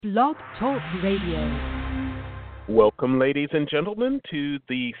Blog Talk Radio. Welcome, ladies and gentlemen, to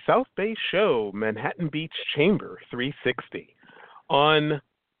the South Bay Show, Manhattan Beach Chamber 360. On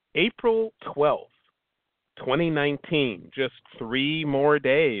April 12th, 2019, just 3 more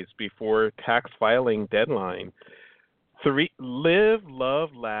days before tax filing deadline, live, love,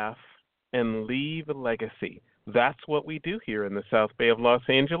 laugh, and leave a legacy. That's what we do here in the South Bay of Los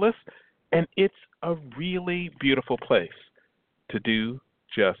Angeles, and it's a really beautiful place to do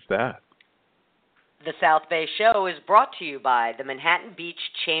just that. The South Bay Show is brought to you by the Manhattan Beach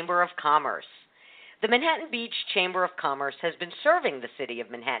Chamber of Commerce. The Manhattan Beach Chamber of Commerce has been serving the city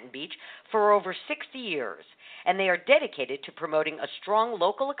of Manhattan Beach for over 60 years, and they are dedicated to promoting a strong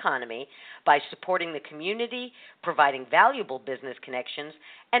local economy by supporting the community, providing valuable business connections,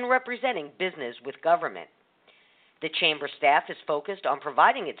 and representing business with government. The Chamber staff is focused on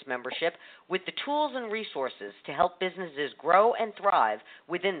providing its membership with the tools and resources to help businesses grow and thrive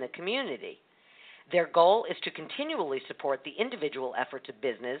within the community. Their goal is to continually support the individual efforts of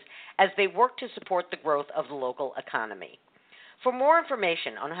business as they work to support the growth of the local economy. For more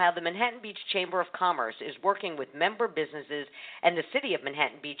information on how the Manhattan Beach Chamber of Commerce is working with member businesses and the city of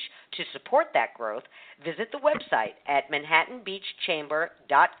Manhattan Beach to support that growth, visit the website at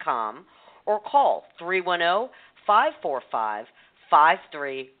manhattanbeachchamber.com or call 310-545-5313.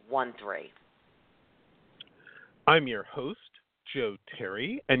 I'm your host, Joe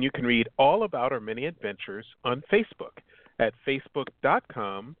Terry, and you can read all about our many adventures on Facebook at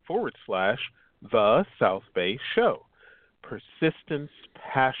facebook.com/The South Bay Show. Persistence,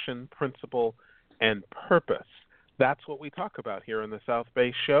 passion, principle, and purpose. That's what we talk about here on the South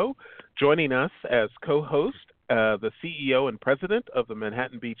Bay Show. Joining us as co-host, the CEO and president of the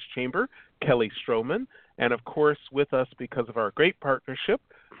Manhattan Beach Chamber, Kelly Stroman, and of course with us because of our great partnership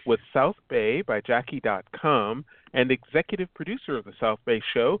with South Bay by Jackie.com and executive producer of the South Bay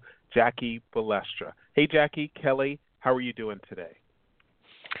Show, Jackie Balestra. Hey, Jackie, Kelly, how are you doing today?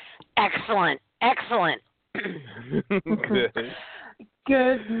 Excellent. Good.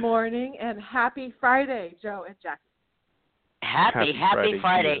 Good morning and happy Friday, Joe and Jackie. Happy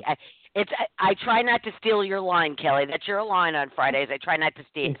Friday. I try not to steal your line, Kelly. That's your line on Fridays. I try not to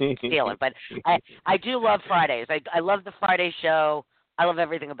steal it, but I do love Fridays. I love the Friday show. I love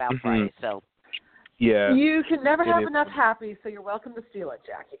everything about Fridays. So yeah, you can never have enough happy, so you're welcome to steal it,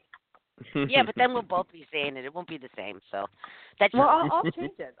 Jackie. Yeah, but then we'll both be saying it. It won't be the same. So that's I'll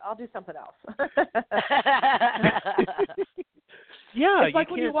change it. I'll do something else. Yeah, it's like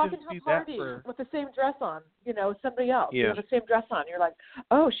you when you walk can't into a just party do that with the same dress on, somebody else. Yeah. You have the same dress on. You're like,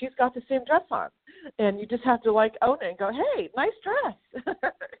 oh, she's got the same dress on. And you just have to own it and go, hey, nice dress.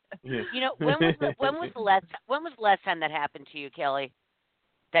 Yeah. When was the last time that happened to you, Kelly?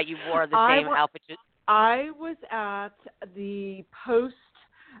 That you wore the same outfit? I was at the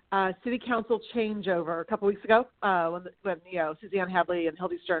post-city council changeover a couple weeks ago when Suzanne Hadley and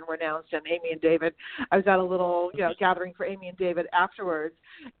Hildy Stern were announced and Amy and David. I was at a little gathering for Amy and David afterwards,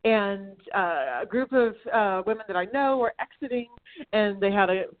 and a group of women that I know were exiting, and they had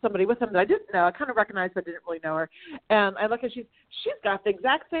somebody with them that I didn't know. I kind of recognized but didn't really know her. And I look at she's got the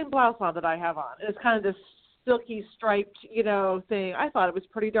exact same blouse on that I have on. It's kind of this silky striped, thing. I thought it was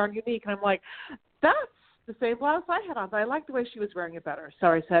pretty darn unique. And I'm like, that's the same blouse I had on, but I liked the way she was wearing it better. So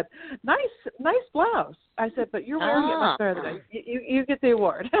I said, nice blouse. I said, but you're wearing it much better than I. You get the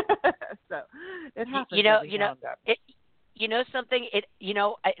award. So it happens. Something. It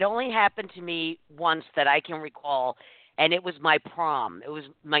only happened to me once that I can recall, and it was my prom. It was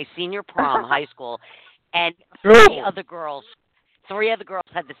my senior prom, high school, and three other girls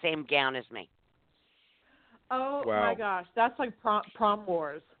had the same gown as me. Oh, wow. My gosh. That's like prom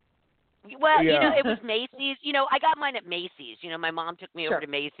wars. Well, yeah. It was Macy's. I got mine at Macy's. My mom took me over to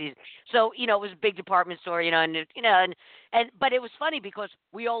Macy's. So, it was a big department store, but it was funny because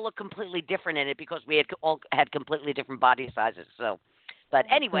we all looked completely different in it because we all had completely different body sizes. So, but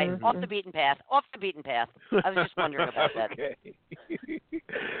anyway, off the beaten path. I was just wondering about that. Okay.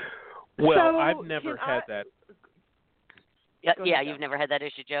 Well, So, I've never had that. Yeah, you've never had that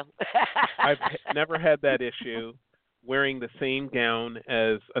issue, Joe? I've never had that issue wearing the same gown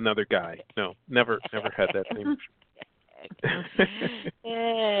as another guy. No, never had that same issue.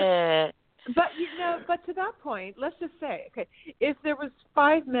 But to that point, let's just say, okay, if there was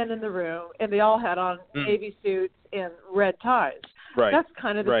 5 men in the room and they all had on navy suits and red ties, right. That's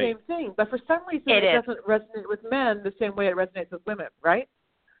kind of the same thing. But for some reason, it doesn't resonate with men the same way it resonates with women, right?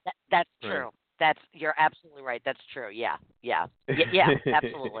 That's true. You're absolutely right. That's true. Yeah,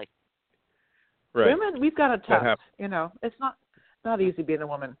 absolutely. Right. Women, we've got a tough. It's not easy being a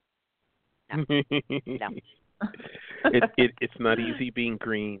woman. No. It's not easy being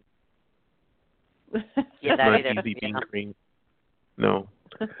green. Yeah, It's that not either. easy being Yeah. green. No.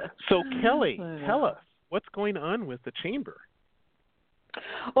 So Kelly, tell us what's going on with the chamber.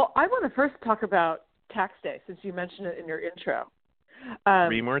 Well, I want to first talk about Tax Day since you mentioned it in your intro.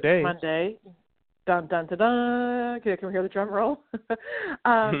 3 more days. Monday. Dun dun dun dun. Can we hear the drum roll?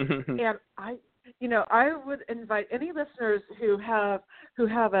 And I would invite any listeners who have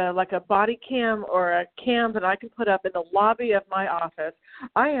a body cam or a cam that I can put up in the lobby of my office.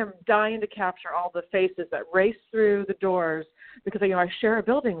 I am dying to capture all the faces that race through the doors because I share a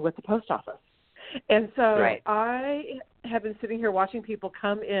building with the post office. And so I have been sitting here watching people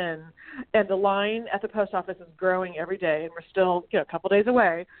come in, and the line at the post office is growing every day, and we're still a couple days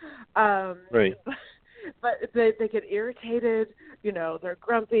away. Right. But they get irritated. They're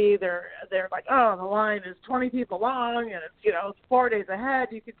grumpy. They're like, oh, the line is 20 people long, and it's 4 days ahead.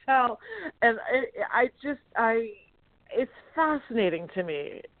 You can tell, and it's fascinating to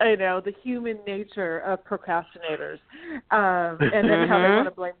me, the human nature of procrastinators, and then how they want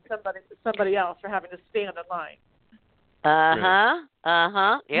to blame somebody else for having to stand in line.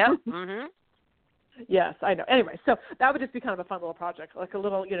 Yep. Mhm. Yes, I know. Anyway, so that would just be kind of a fun little project, like a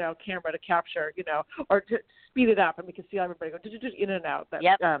little, camera to capture, or to speed it up, and we can see everybody go in and out. But,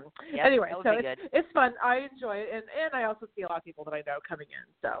 yep. Anyway, so it's fun. I enjoy it, and I also see a lot of people that I know coming in.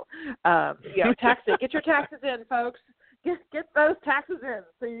 So, tax day. Get your taxes in, folks. Get those taxes in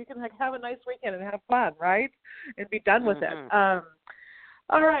so you can have a nice weekend and have fun, right? And be done with it.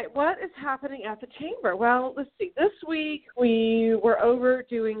 All right, what is happening at the chamber? Well, let's see. This week we were over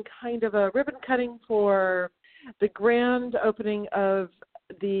doing kind of a ribbon cutting for the grand opening of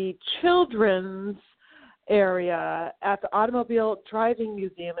the children's area at the Automobile Driving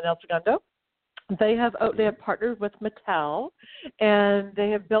Museum in El Segundo. They have partnered with Mattel, and they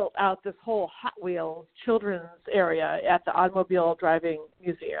have built out this whole Hot Wheels children's area at the Automobile Driving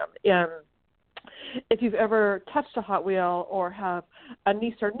Museum. And if you've ever touched a Hot Wheel or have a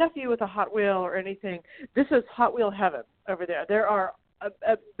niece or nephew with a Hot Wheel or anything, this is Hot Wheel heaven over there. There are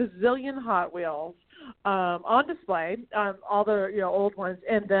a bazillion Hot Wheels on display, all the old ones,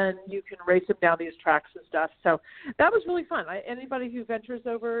 and then you can race them down these tracks and stuff. So that was really fun. Anybody who ventures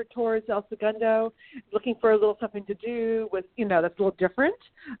over towards El Segundo, looking for a little something to do with that's a little different,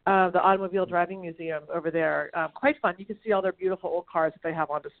 the Automobile Driving Museum over there, quite fun. You can see all their beautiful old cars that they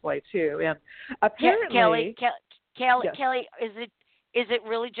have on display too. And apparently, Kelly, is it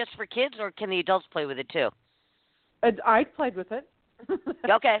really just for kids, or can the adults play with it too? I played with it.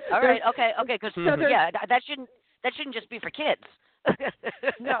 Okay. All right. Okay. Because that shouldn't just be for kids.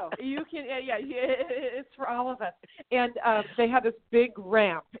 No, you can. Yeah, it's for all of us. And they have this big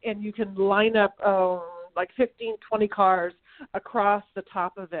ramp, and you can line up like 15, 20 cars across the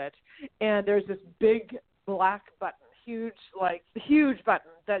top of it. And there's this big black button, huge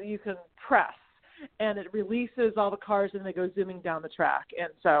button that you can press, and it releases all the cars, and they go zooming down the track.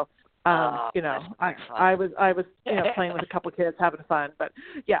 And so. I was playing with a couple of kids, having fun. But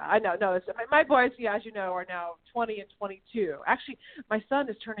yeah, I know. No, my boys, as you know, are now 20 and 22. Actually, my son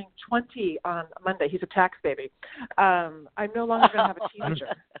is turning 20 on Monday. He's a tax baby. I'm no longer going to have a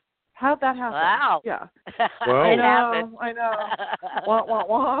teenager. How'd that happen? Wow. Yeah. Well, I know. Wah, wah,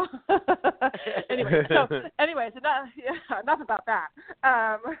 wah. Anyways, enough about that.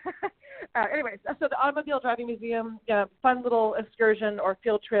 Anyways, so the Automobile Driving Museum, fun little excursion or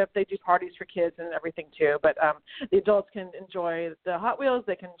field trip. They do parties for kids and everything too. But the adults can enjoy the Hot Wheels.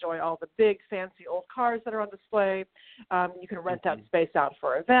 They can enjoy all the big, fancy old cars that are on display. You can rent that space out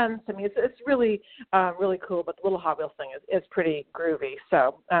for events. I mean, it's really, really cool. But the little Hot Wheels thing is pretty groovy.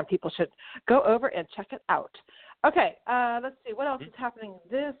 So people should go over and check it out. Okay, let's see. What else is happening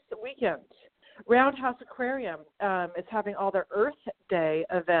this weekend? Roundhouse Aquarium is having all their Earth Day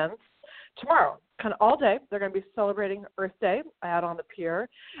events tomorrow, kind of all day. They're going to be celebrating Earth Day out on the pier.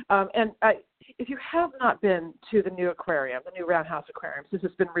 And if you have not been to the new aquarium, the new Roundhouse Aquarium, since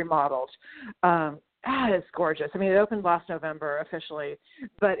it's been remodeled, it's gorgeous. I mean, it opened last November officially,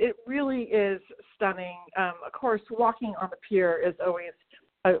 but it really is stunning. Of course, walking on the pier is always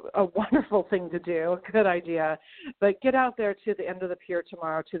a wonderful thing to do, a good idea. But get out there to the end of the pier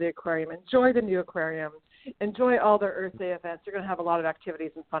tomorrow to the aquarium. Enjoy the new aquarium. Enjoy all their Earth Day events. They're going to have a lot of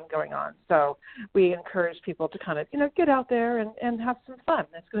activities and fun going on. So we encourage people to kind of, get out there and have some fun.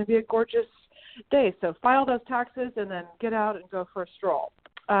 It's going to be a gorgeous day. So file those taxes and then get out and go for a stroll.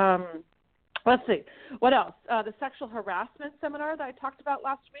 Let's see. What else? The sexual harassment seminar that I talked about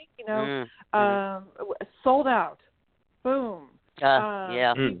last week, sold out. Boom.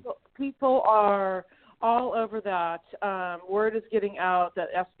 Yeah. People are all over that. Word is getting out that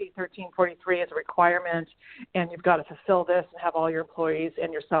SB 1343 is a requirement, and you've got to fulfill this and have all your employees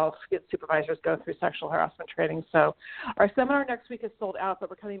and yourself, supervisors, go through sexual harassment training. So our seminar next week is sold out, but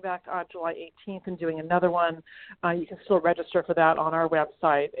we're coming back on July 18th and doing another one. You can still register for that on our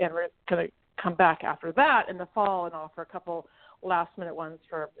website, and we're going to come back after that in the fall and offer a couple last-minute ones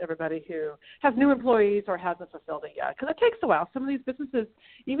for everybody who has new employees or hasn't fulfilled it yet. Because it takes a while. Some of these businesses,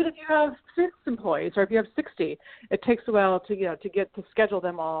 even if you have 6 employees or if you have 60, it takes a while to get to schedule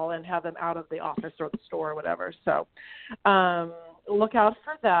them all and have them out of the office or the store or whatever. So look out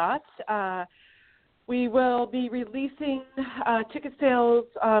for that. We will be releasing ticket sales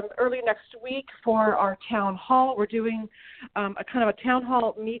early next week for our town hall. We're doing a kind of a town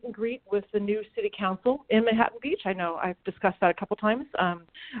hall meet and greet with the new city council in Manhattan Beach. I know I've discussed that a couple times.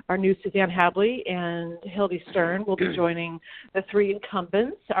 Our new Suzanne Hadley and Hildy Stern will be joining the 3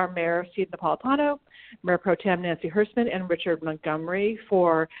 incumbents, our Mayor, Steve Napolitano, Mayor Pro Tem Nancy Hertzman, and Richard Montgomery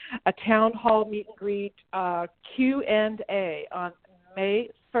for a town hall meet and greet Q&A on May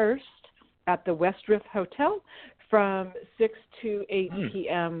 1st. At the West Riff Hotel from 6 to 8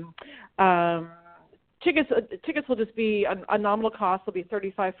 p.m. Tickets will just be a nominal cost. They'll be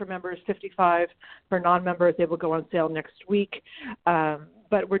 $35 for members, $55 for non-members. They will go on sale next week.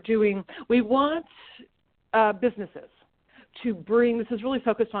 But we want businesses to bring, this is really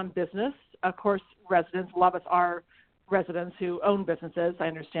focused on business. Of course, residents, a lot of us are residents who own businesses. I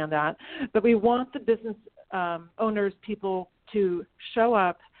understand that. But we want the business owners, people to show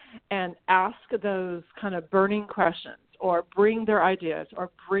up and ask those kind of burning questions or bring their ideas or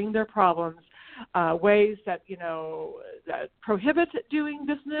bring their problems, ways that, that prohibit doing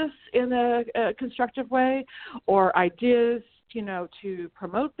business in a constructive way, or ideas, to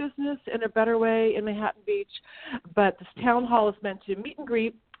promote business in a better way in Manhattan Beach. But this town hall is meant to meet and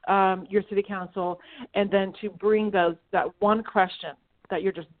greet your city council and then to bring that one question that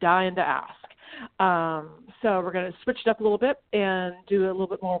you're just dying to ask. So we're going to switch it up a little bit and do a little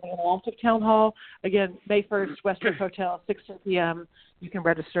bit more of an interactive town hall. Again, May 1st, Western Hotel, 6 p.m. You can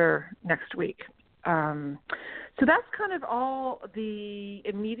register next week. So that's kind of all the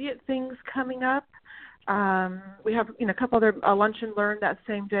immediate things coming up. We have a couple other lunch and learn that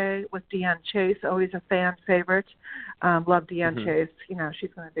same day with Deanne Chase, always a fan favorite. Love Deanne Chase. She's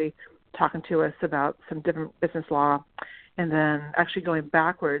going to be talking to us about some different business law. And then actually going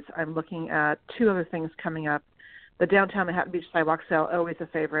backwards, I'm looking at 2 other things coming up. The Downtown Manhattan Beach Sidewalk Sale, always a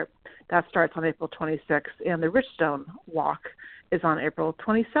favorite. That starts on April 26th. And the Richstone Walk is on April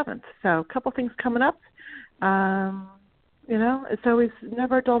 27th. So a couple things coming up. It's always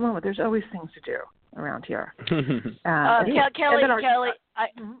never a dull moment. There's always things to do around here. Kelly,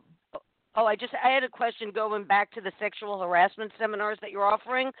 I had a question going back to the sexual harassment seminars that you're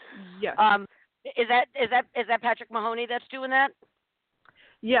offering. Yes. Is that Patrick Mahoney that's doing that?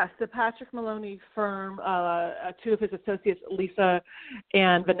 Yes, the Patrick Maloney firm, 2 of his associates, Lisa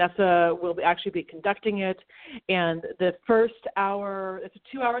and Vanessa, will actually be conducting it. And the first hour, it's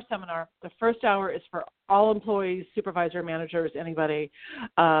a 2-hour seminar. The first hour is for all employees, supervisor, managers, anybody.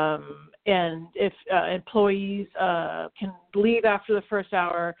 And if employees can leave after the first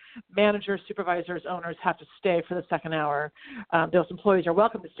hour, managers, supervisors, owners have to stay for the second hour. Those employees are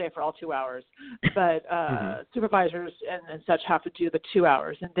welcome to stay for all 2 hours, but supervisors and such have to do the 2 hours.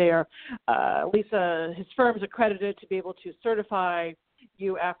 And they are, Lisa, his firm is accredited to be able to certify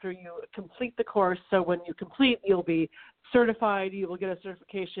you after you complete the course. So when you complete, you'll be certified, you will get a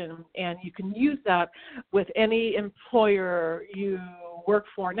certification, and you can use that with any employer you work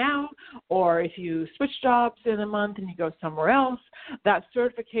for now, or if you switch jobs in a month and you go somewhere else, that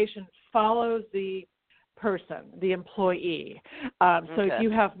certification follows the person, the employee. So if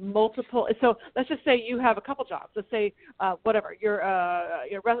you have multiple, so let's just say you have a couple jobs. Let's say you're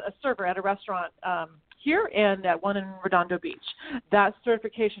a server at a restaurant here and at one in Redondo Beach. That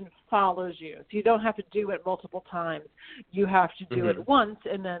certification follows you. So you don't have to do it multiple times. You have to do it once,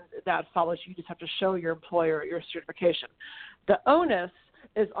 and then that follows you. You just have to show your employer your certification. The onus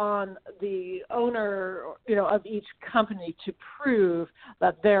is on the owner, of each company to prove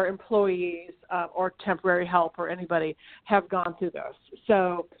that their employees or temporary help or anybody have gone through this.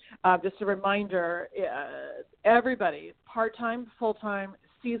 So just a reminder, everybody, part-time, full-time,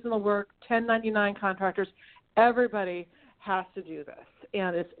 seasonal work, 1099 contractors, everybody has to do this.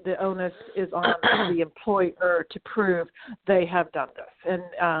 And the onus is on the employer to prove they have done this. And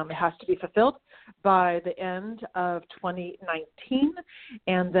it has to be fulfilled by the end of 2019.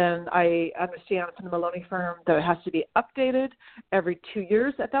 And then I understand from the Maloney firm that it has to be updated every 2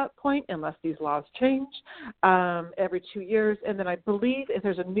 years at that point, unless these laws change, every 2 years. And then I believe if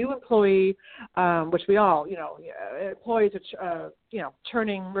there's a new employee, which we all, employees are,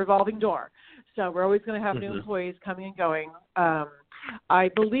 turning revolving door. So we're always going to have new employees coming and going. I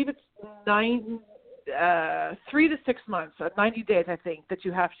believe it's 3 to 6 months, 90 days, I think, that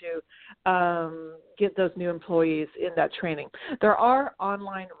you have to get those new employees in that training. There are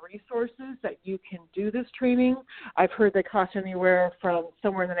online resources that you can do this training. I've heard they cost anywhere from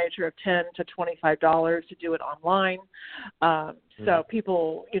somewhere in the nature of $10 to $25 to do it online. So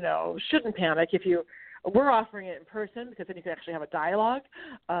people, shouldn't panic if we're offering it in person because then you can actually have a dialogue.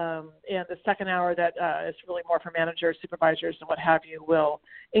 And the second hour that is really more for managers, supervisors, and what have you will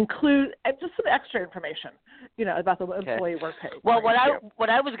include just some extra information, about the employee work pay. Well, what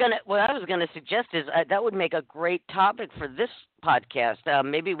I was gonna suggest is that would make a great topic for this podcast.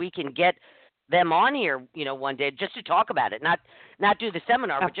 Maybe we can get them on here, one day just to talk about it, not do the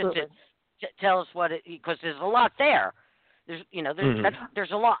seminar, Absolutely. but just to tell us because there's a lot there.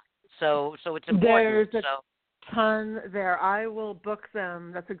 There's a lot. So it's important. There's a ton there. I will book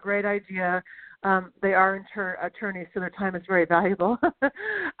them. That's a great idea. They are attorneys, so their time is very valuable. But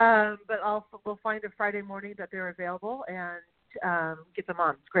we'll find a Friday morning that they're available and get them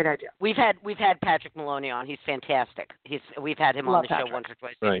on. It's a great idea. We've had Patrick Maloney on. He's fantastic. We've had him on the show once or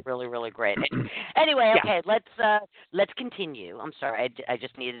twice. Right. He's really, really great. Anyway, okay, let's continue. I'm sorry, I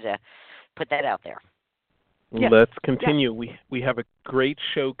just needed to put that out there. Yes. Let's continue. Yes. We have a great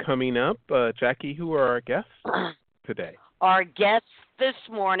show coming up. Jackie, who are our guests today? Our guests this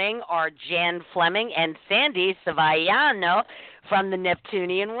morning are Jan Fleming and Sandy Savaiano from the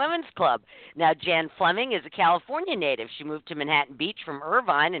Neptunian Women's Club. Now, Jan Fleming is a California native. She moved to Manhattan Beach from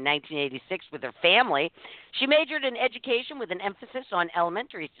Irvine in 1986 with her family. She majored in education with an emphasis on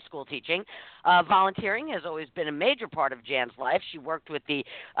elementary school teaching. Volunteering has always been a major part of Jan's life. She worked with the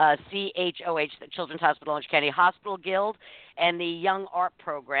CHOH, the Children's Hospital Orange County Hospital Guild, and the Young Art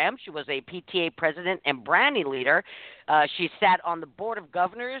Program. She was a PTA president and brownie leader. She sat on the Board of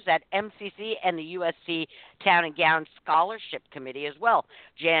Governors at MCC and the USC Town and Gown Scholarship Committee as well.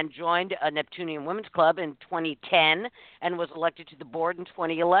 Jan joined a Neptunian Women's Club in 2010 and was elected to the board in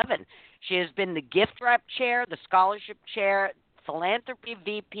 2011. She has been the gift wrap chair, the scholarship chair, philanthropy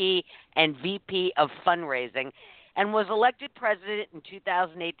VP, and VP of fundraising, and was elected president in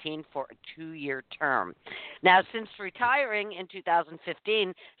 2018 for a 2-year term. Now, since retiring in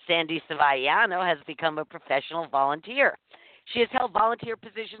 2015, Sandy Savaiano has become a professional volunteer. She has held volunteer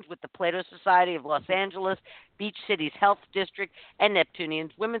positions with the Plato Society of Los Angeles, Beach Cities Health District, and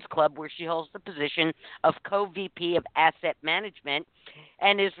Neptunian's Women's Club, where she holds the position of co-VP of Asset Management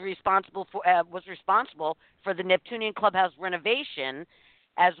and was responsible for the Neptunian Clubhouse renovation,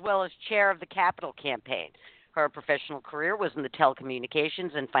 as well as chair of the Capital Campaign. Her professional career was in the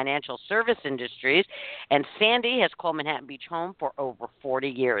telecommunications and financial service industries, and Sandy has called Manhattan Beach home for over 40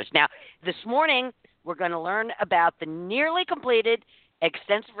 years. Now, this morning, we're going to learn about the nearly completed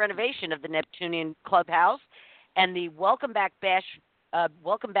extensive renovation of the Neptunian Clubhouse and the Welcome Back Beach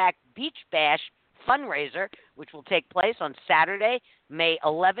Bash fundraiser, which will take place on Saturday, May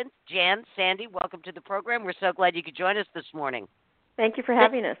 11th. Jan, Sandy, welcome to the program. We're so glad you could join us this morning. Thank you for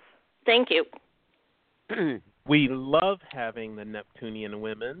having us. Thank you. We love having the Neptunian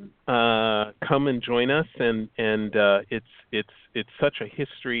women come and join us, and it's such a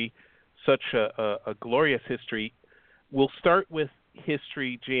history, such a glorious history. We'll start with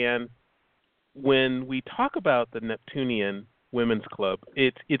history, Jan. When we talk about the Neptunian Women's Club,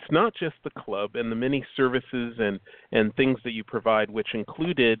 it's not just the club and the many services and things that you provide, which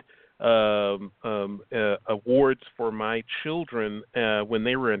included awards for my children when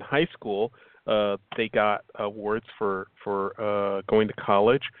they were in high school. They got awards for going to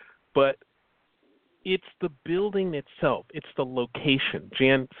college, but it's the building itself. It's the location.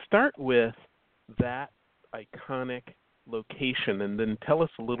 Jan, start with that iconic location, and then tell us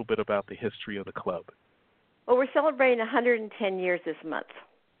a little bit about the history of the club. Well, we're celebrating 110 years this month.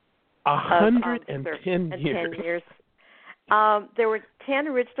 110 years. There were 10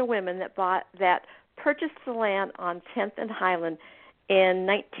 original women that purchased the land on 10th and Highland in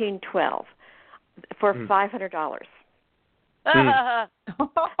 1912 for $500. Okay,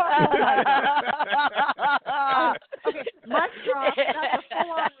 mic drop. That's a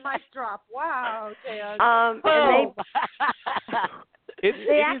full-on mic drop. Wow.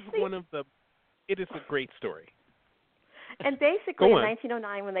 It is a great story. And basically, in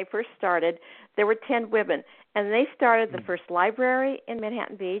 1909, when they first started, there were 10 women, and they started the first library in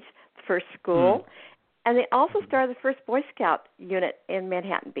Manhattan Beach, the first school, and they also started the first Boy Scout unit in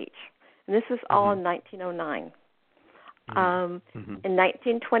Manhattan Beach. And this was all in 1909. In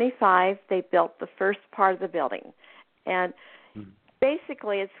 1925, they built the first part of the building, and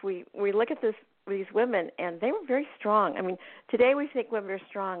basically, we look at these women, and they were very strong. I mean, today we think women are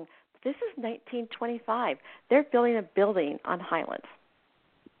strong. But this is 1925. They're building a building on Highland.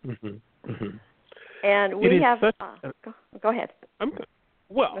 And we have. Go ahead.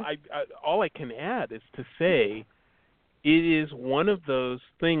 All I can add is to say, it is one of those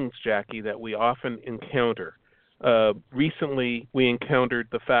things, Jackie, that we often encounter. Recently, we encountered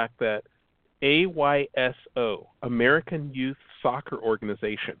the fact that AYSO, American Youth Soccer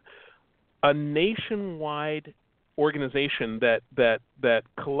Organization, a nationwide organization that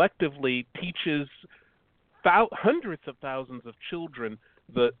collectively teaches hundreds of thousands of children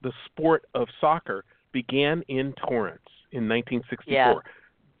the sport of soccer, began in Torrance in 1964.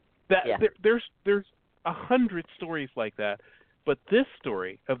 There's 100 stories like that, but this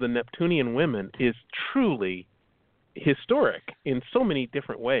story of the Neptunian women is truly historic in so many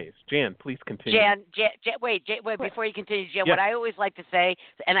different ways. Jan, please continue. Jan, wait, before you continue, Jan, what I always like to say,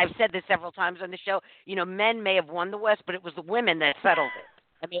 and I've said this several times on the show, men may have won the West, but it was the women that settled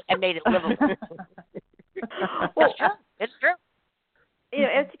it. And made it livable. It's true.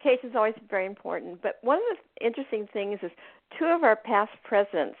 Education is always very important, but one of the interesting things is two of our past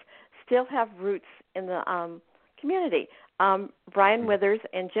presidents still have roots in the community. Brian Withers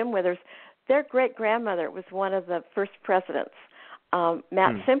and Jim Withers, their great-grandmother was one of the first presidents.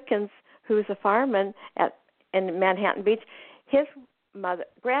 Matt Simpkins, who was a fireman in Manhattan Beach, his mother,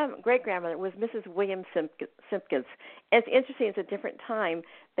 great-grandmother was Mrs. William Simpkins. And it's interesting, it's a different time.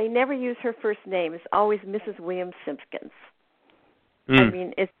 They never use her first name. It's always Mrs. William Simpkins. I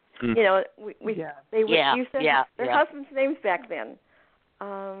mean, it's, they used their husbands' names back then.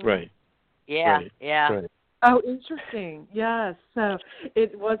 Right. Oh, interesting. Yes. So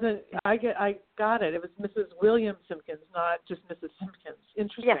it wasn't. I got it. It was Mrs. William Simpkins, not just Mrs. Simpkins.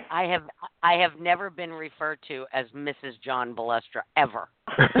 Interesting. Yes, I have never been referred to as Mrs. John Balestra ever.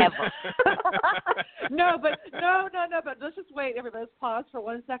 No. But let's just wait, everybody. Let's pause for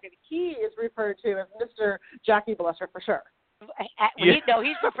 1 second. He is referred to as Mr. Jackie Balestra for sure. He's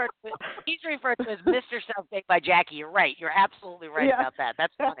referred to as Mr. Southgate by Jackie. You're right. You're absolutely right about that.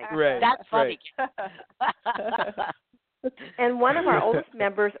 That's funny. That's funny. And one of our oldest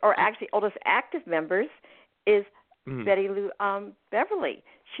members, or actually oldest active members, is Betty Lou Beverly.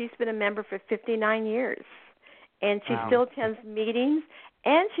 She's been a member for 59 years, and she still attends meetings,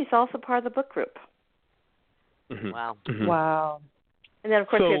 and she's also part of the book group. Wow. Wow. And then, of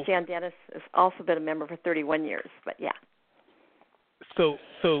course, we have Jan Dennis, has also been a member for 31 years. But yeah. So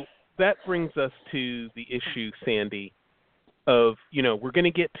that brings us to the issue, Sandy, of, we're going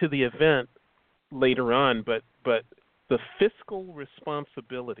to get to the event later on, but the fiscal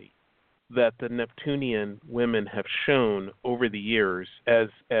responsibility that the Neptunian women have shown over the years as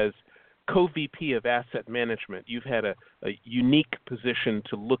co-VP of asset management, you've had a unique position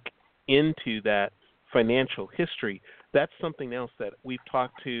to look into that financial history. That's something else that we've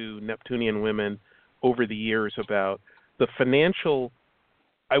talked to Neptunian women over the years about. The financial,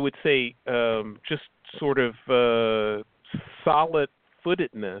 I would say, just sort of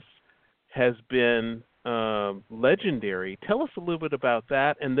solid-footedness has been legendary. Tell us a little bit about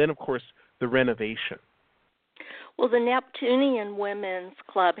that, and then, of course, the renovation. Well, the Neptunian Women's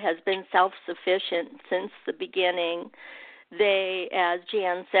Club has been self-sufficient since the beginning. They, as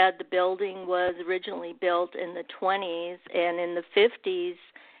Jan said, the building was originally built in the 20s, and in the 50s,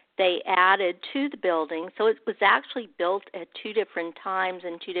 they added to the building. So it was actually built at two different times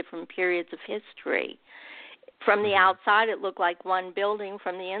in two different periods of history. From the outside, it looked like one building.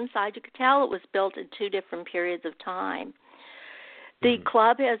 From the inside, you could tell it was built in two different periods of time. The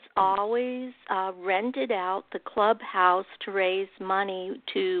club has always rented out the clubhouse to raise money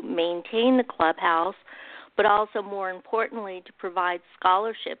to maintain the clubhouse, but also, more importantly, to provide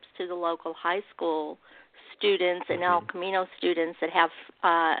scholarships to the local high school students and El Camino students that have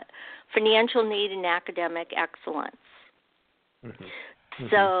financial need and academic excellence.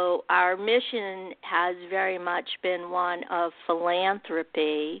 So our mission has very much been one of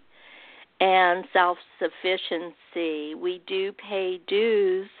philanthropy and self-sufficiency. We do pay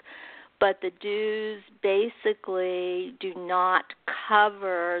dues, but the dues basically do not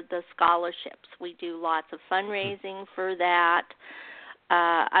cover the scholarships. We do lots of fundraising for that.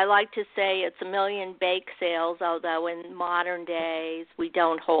 I like to say it's a million bake sales, although in modern days we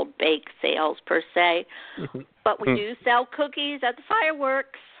don't hold bake sales per se, but we do sell cookies at the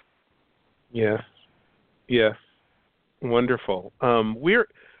fireworks. Yes, yes, wonderful. We're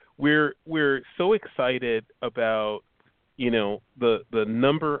so excited about the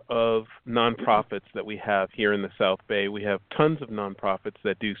number of nonprofits that we have here in the South Bay. We have tons of nonprofits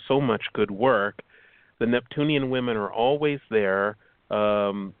that do so much good work. The Neptunian women are always there.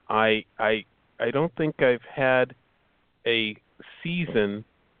 I don't think I've had a season,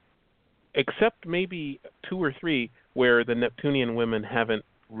 except maybe 2 or 3, where the Neptunian women haven't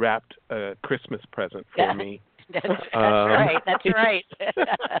wrapped a Christmas present for me. That's right. That's right.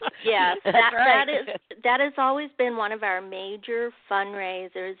 Yes, That's right. that has always been one of our major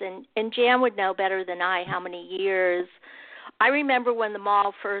fundraisers, and Jan would know better than I how many years. I remember when the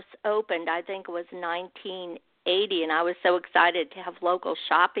mall first opened, I think it was 1980, and I was so excited to have local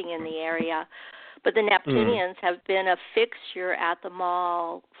shopping in the area. But the Neptunians have been a fixture at the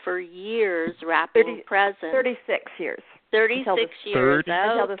mall for years, wrapping presents. 36 years. 36 years.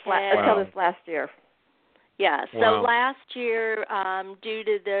 Until this last year. Yeah, so last year, due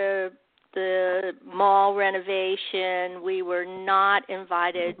to the mall renovation, we were not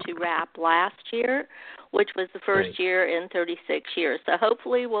invited to wrap last year, which was the first year in 36 years. So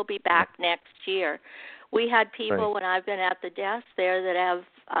hopefully we'll be back next year. We had people when I've been at the desk there that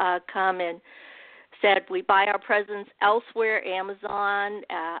have come and said we buy our presents elsewhere, Amazon,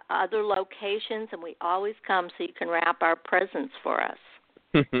 other locations, and we always come so you can wrap our presents for us.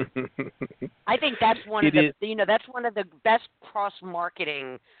 I think that's one of the best cross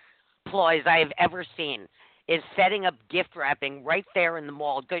marketing ploys I have ever seen is setting up gift wrapping right there in the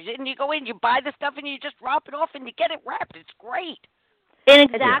mall. And you go in, you buy the stuff, and you just drop it off, and you get it wrapped. It's great.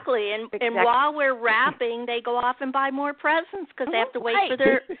 Exactly. And while we're wrapping, they go off and buy more presents because they have to wait for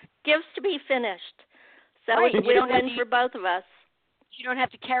their gifts to be finished. So it's a win-win for both of us. You don't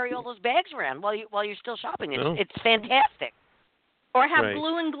have to carry all those bags around while you're still shopping. It's fantastic. Or have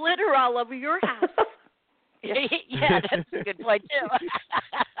glue and glitter all over your house. Yeah, that's a good point, too.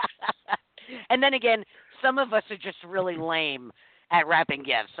 And then again, some of us are just really lame at wrapping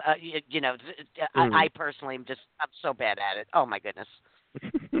gifts. I personally I'm so bad at it. Oh, my goodness.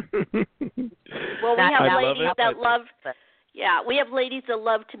 Well, we have ladies that love, we have ladies that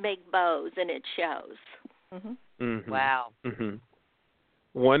love to make bows, and it shows. Mm-hmm. Mm-hmm. Wow. Mm-hmm.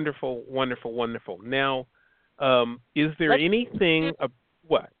 Wonderful, wonderful, wonderful. Now, is there anything?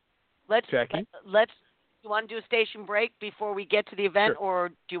 What? Jackie? You want to do a station break before we get to the event, or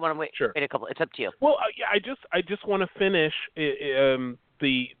do you want to wait a couple? It's up to you. Well, I just want to finish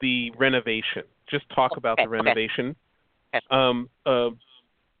the renovation. Just talk about the renovation. Okay.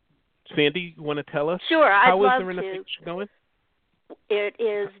 Sandy, you want to tell us? Sure, I'd love to. How is the renovation going? It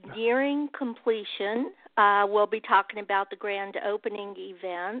is nearing completion. We'll be talking about the grand opening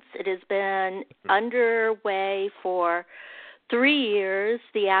events. It has been underway for 3 years.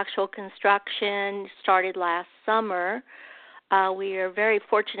 The actual construction started last summer. We are very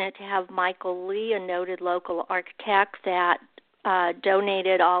fortunate to have Michael Lee, a noted local architect, that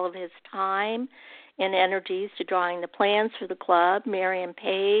donated all of his time and energies to drawing the plans for the club. Marion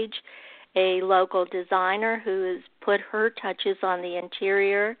Page, a local designer who has put her touches on the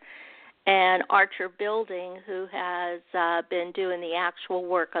interior, and Archer Building, who has been doing the actual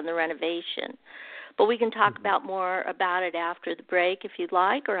work on the renovation. But we can talk about more about it after the break if you'd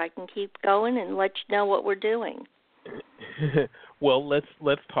like, or I can keep going and let you know what we're doing. Well,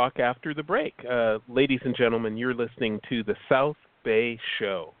 let's talk after the break. Ladies and gentlemen, you're listening to the South Bay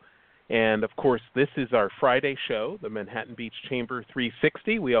Show. And, of course, this is our Friday show, the Manhattan Beach Chamber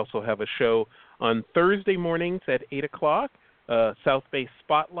 360. We also have a show on Thursday mornings at 8 o'clock, South Bay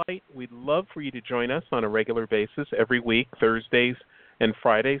Spotlight. We'd love for you to join us on a regular basis every week, Thursdays and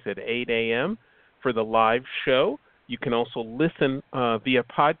Fridays at 8 a.m. for the live show. You can also listen via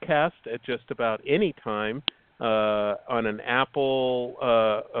podcast at just about any time on an Apple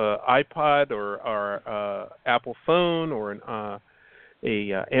iPod or Apple phone or an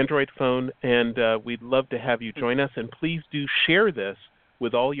Android phone, and we'd love to have you join us. And please do share this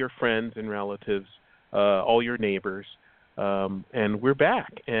with all your friends and relatives, all your neighbors. And we're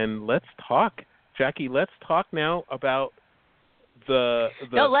back, and let's talk, Jackie. Let's talk now about the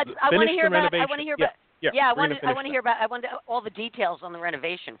I want to hear about. I want to hear about. I want all the details on the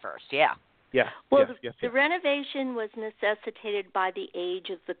renovation first. Yeah. Yeah. Well, the renovation was necessitated by the age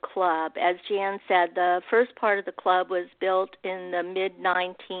of the club. As Jan said, the first part of the club was built in the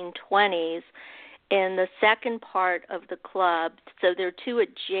mid-1920s, and the second part of the club, so there are two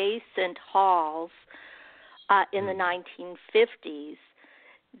adjacent halls in the 1950s.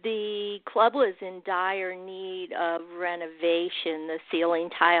 The club was in dire need of renovation. The ceiling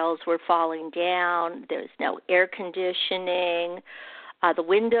tiles were falling down. There was no air conditioning. The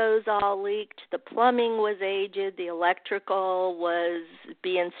windows all leaked. The plumbing was aged. The electrical was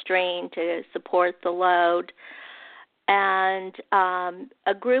being strained to support the load. And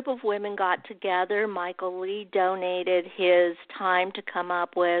a group of women got together. Michael Lee donated his time to come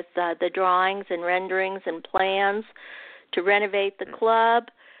up with the drawings and renderings and plans to renovate the club.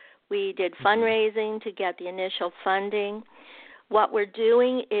 We did fundraising to get the initial funding. What we're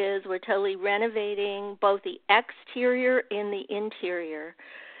doing is we're totally renovating both the exterior and the interior.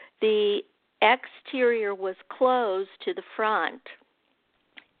 The exterior was closed to the front,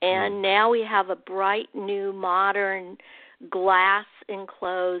 and now we have a bright new modern glass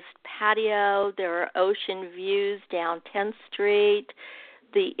enclosed patio. There are ocean views down 10th Street.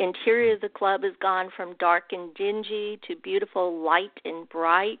 The interior of the club has gone from dark and dingy to beautiful light and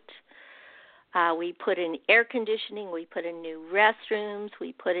bright. We put in air conditioning. We put in new restrooms.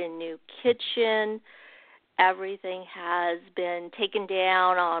 We put in new kitchen. Everything has been taken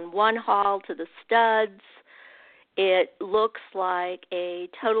down on one hall to the studs. It looks like a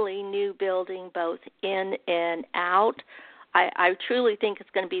totally new building, both in and out. I truly think it's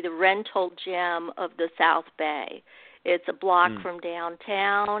going to be the rental gem of the South Bay. It's a block from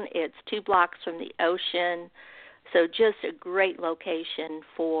downtown. It's 2 blocks from the ocean. So just a great location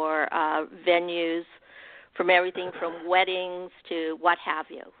for venues, from everything from weddings to what have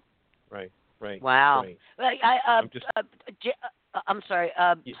you. Right. Wow. Right. I'm sorry,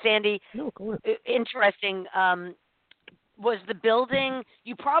 Sandy. No, go ahead. Interesting. Was the building?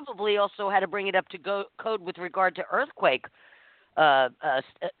 You probably also had to bring it up to code with regard to earthquake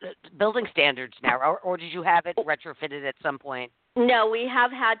building standards now, or did you have it retrofitted at some point? No, we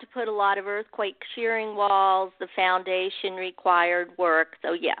have had to put a lot of earthquake shearing walls. The foundation required work.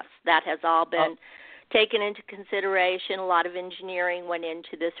 So, yes, that has all been taken into consideration. A lot of engineering went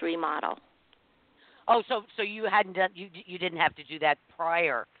into this remodel. Oh, so you hadn't done you didn't have to do that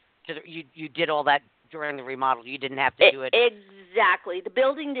prior to you did all that during the remodel. You didn't have to do it. Exactly. The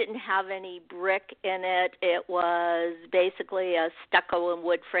building didn't have any brick in it. It was basically a stucco and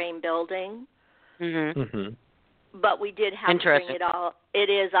wood frame building. Mm-hmm. But we did have to bring it all. It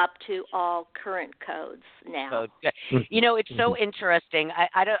is up to all current codes now. You know, it's so interesting.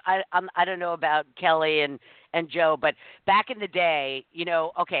 I don't know about Kelly and Joe, but back in the day, you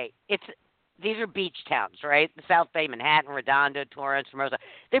know, these are beach towns, right? The South Bay, Manhattan, Redondo, Torrance, Formosa.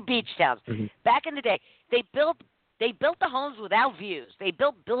 They're beach towns. Mm-hmm. Back in the day, they built the homes without views. They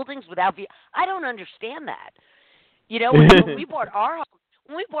built buildings without views. I don't understand that. You know, when we bought our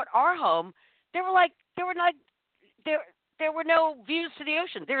home, there were no views to the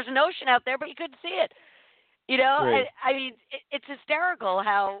ocean. There's an ocean out there, but you couldn't see it. You know, right. I mean, it's hysterical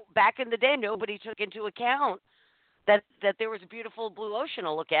how back in the day nobody took into account that there was a beautiful blue ocean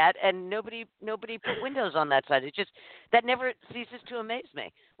to look at, and nobody put windows on that side. It just that never ceases to amaze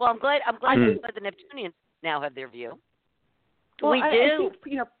me. Well, I'm glad the Neptunians now have their view. Well, we do. I think,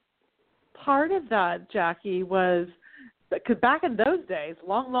 you know, part of that, Jackie, was because back in those days,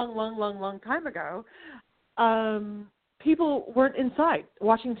 long time ago, people weren't inside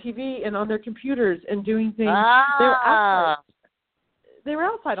watching TV and on their computers and doing things. They were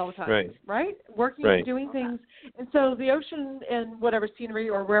outside all the time, right? Working and doing things. And so the ocean and whatever scenery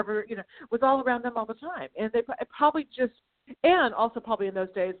or wherever, you know, was all around them all the time. And they probably just, and also probably in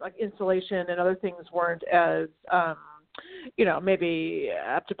those days, like insulation and other things weren't as, you know, maybe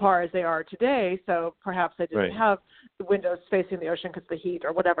up to par as they are today. So perhaps they didn't have the windows facing the ocean because of the heat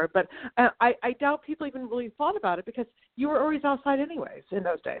or whatever. But I doubt people even really thought about it because you were always outside anyways in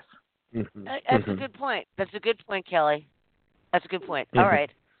those days. Mm-hmm. That's a good point. That's a good point, Kelly. That's a good point. Mm-hmm. All right.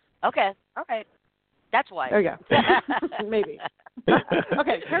 Okay. All right. That's why. There you go. Maybe.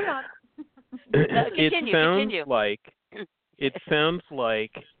 Okay, carry on. It sounds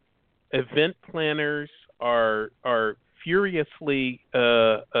like event planners are furiously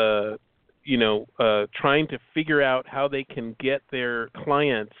trying to figure out how they can get their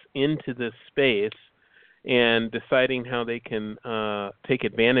clients into this space and deciding how they can take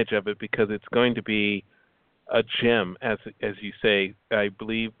advantage of it, because it's going to be a gem, as you say. I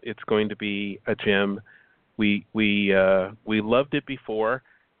believe it's going to be a gem. We loved it before,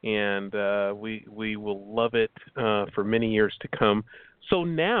 and we will love it for many years to come. So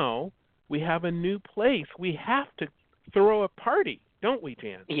now we have a new place. We have to throw a party, don't we,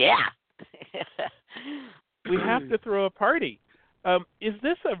 Jan? Yeah. We have to throw a party. Is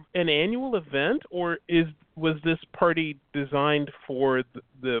this an annual event, or was this party designed for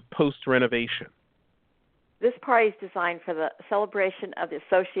the post-renovation? this party is designed for the celebration of the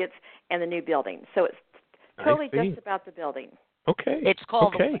associates and the new building. So it's totally just about the building. Okay. It's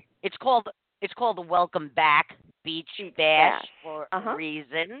called the Welcome Back Beach Bash for a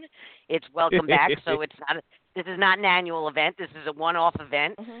reason. It's Welcome Back, so this is not an annual event. This is a one-off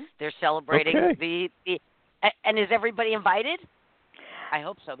event. They're celebrating the and is everybody invited? I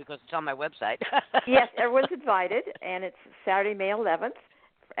hope so, because it's on my website. Yes, everyone's invited, and it's Saturday, May 11th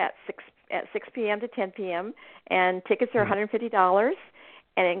at 6 p.m. to 10 p.m. And tickets are $150,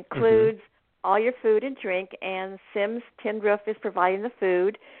 and it includes all your food and drink. And Sims Tin Roof is providing the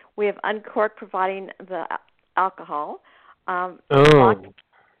food. We have Uncork providing the alcohol.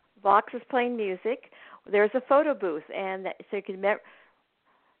 Vox is playing music. There's a photo booth, and so you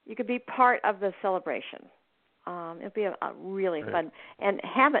could be part of the celebration. It'll be a really fun. And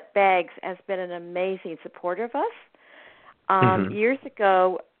Hammett Bags has been an amazing supporter of us. Years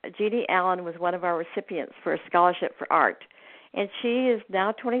ago, Jeannie Allen was one of our recipients for a scholarship for art. And she is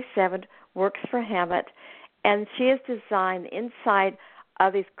now 27, works for Hammett, and she has designed the inside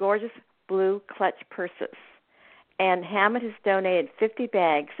of these gorgeous blue clutch purses. And Hammett has donated 50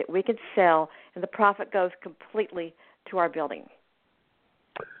 bags that we can sell, and the profit goes completely to our building.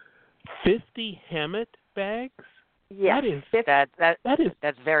 50 Hammett bags? Yes.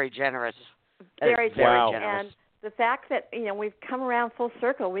 That's very generous. Very generous. And the fact that, we've come around full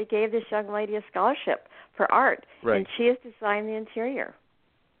circle, we gave this young lady a scholarship for art, and she has designed the interior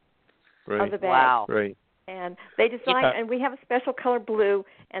of the bag. Wow. Right. And they designed, and we have a special color blue,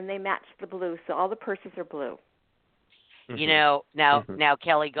 and they match the blue, so all the purses are blue. Now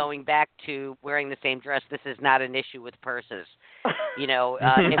Kelly, going back to wearing the same dress, this is not an issue with purses. It's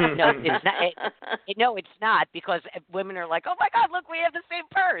not, because women are like, oh my God, look, we have the same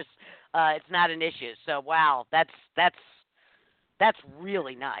purse. It's not an issue. So wow, that's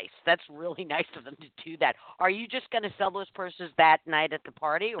really nice. That's really nice of them to do that. Are you just going to sell those purses that night at the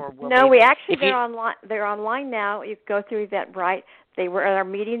party, or will they're online. They're online now. You go through Eventbrite. They were at our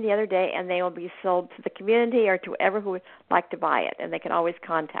meeting the other day, and they will be sold to the community or to whoever who would like to buy it, and they can always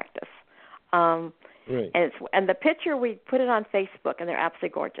contact us. And the picture, we put it on Facebook, and they're absolutely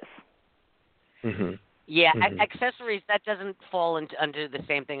gorgeous. Yeah, accessories, that doesn't fall under the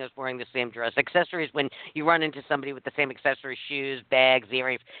same thing as wearing the same dress. Accessories, when you run into somebody with the same accessories, shoes, bags,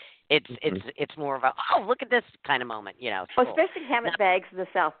 earrings, it's more of a, oh, look at this kind of moment, Cool. Especially Hammett Bags in the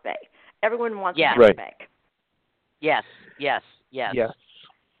South Bay. Everyone wants a Hammett bag. Yes.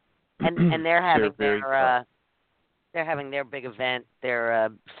 And they're having they're having their big event, their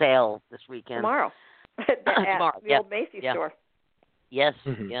sale this weekend. Tomorrow. At the old Macy's store. Yes.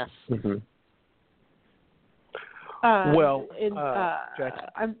 Jackson. I'm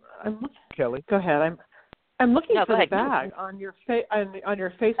looking. Kelly, go ahead. I'm looking for the bag on your on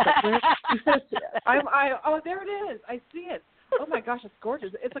your Facebook. There it is. I see it. Oh my gosh, it's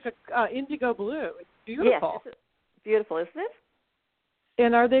gorgeous. It's like a indigo blue. It's beautiful. Yes, beautiful, isn't it?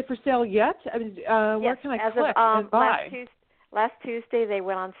 And are they for sale yet? I mean, where can I click and buy? Last Tuesday they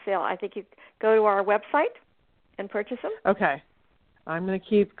went on sale. I think you go to our website and purchase them. Okay. I'm going to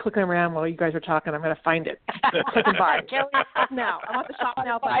keep clicking around while you guys are talking. I'm going to find it. Click and buy. Kelly, now. I want the shop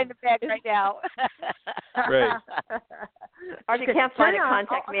now. Buy the bag right now. Right. Or if you can't find it,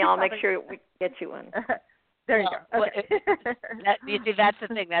 contact me. I'll make sure we get you one. There you go. Okay. You see, that's the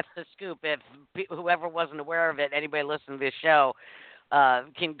thing. That's the scoop. If whoever wasn't aware of it, anybody listening to this show,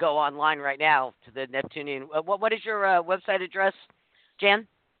 can go online right now to the Neptunian. What is your website address, Jan?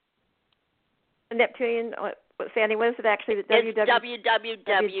 Neptunian. Sandy, what is it actually? It's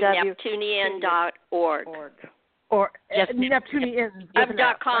www.neptunian.org. Or just Neptunian.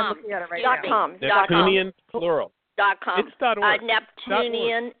 .com. I'm looking at it right now. .com. Neptunian plural. .com. It's .org.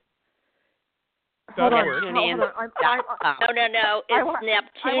 Neptunian. Hold on. Neptunian. No. It's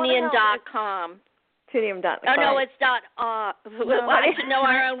Neptunian.com. Neptunian.com. Oh, no, it's .org. I should know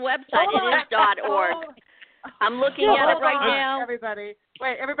our own website. It is .org. I'm looking at it right now. Everybody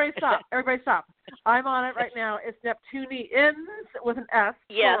stop. I'm on it right now. It's Neptunians with an S.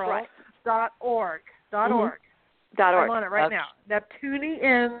 Yes, plural, right. .org. .org. I'm on it right now.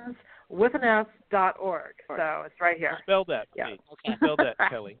 Neptunians with an S. .org. So it's right here. Spell that, please. Okay. Spell that,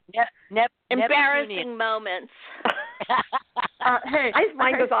 Kelly. Embarrassing moments. Hey,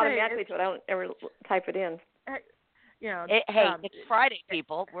 mine goes automatically to it. I don't ever type it in. It's Friday,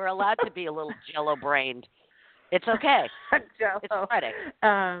 people. We're allowed to be a little jello-brained. It's okay. Joe. It's Friday.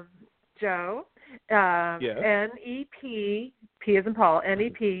 Joe. N-E-P, P as in Paul,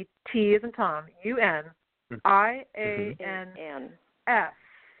 N-E-P, T as in Tom,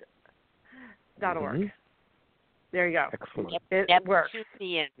 UNIANS.org. There you go. Excellent. It works.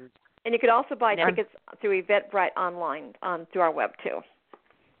 And you could also buy tickets through Eventbrite online through our web too,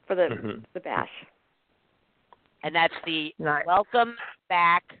 for the bash. And that's the Nice. Welcome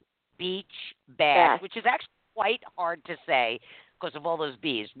Back Beach Bash, which is actually quite hard to say because of all those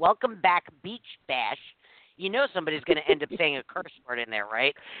B's. Welcome Back Beach Bash. You know somebody's going to end up saying a curse word in there,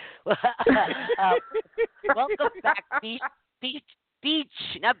 right? Welcome Back Beach.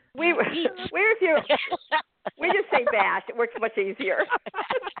 Not we beach. We just say bash. It works much easier.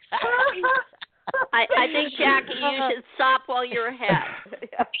 I think, Jackie, you should stop while you're ahead.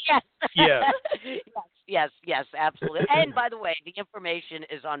 Yes, absolutely. And by the way, the information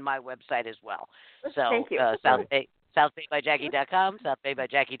is on my website as well. So thank you. SouthBayByJackie.com,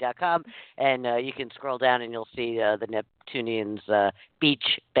 SouthBayByJackie.com, and you can scroll down and you'll see the Neptunians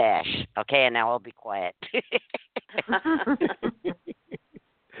Beach Bash. Okay, and now I'll be quiet.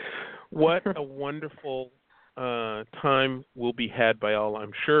 What a wonderful time will be had by all,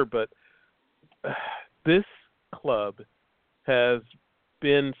 I'm sure. But this club has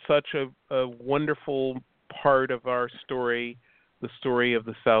been such a wonderful part of our story, the story of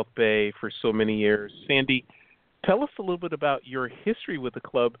the South Bay for so many years. Sandy, tell us a little bit about your history with the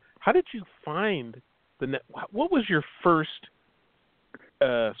club. How did you find what was your first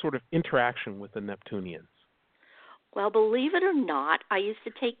sort of interaction with the Neptunians? Well, believe it or not, I used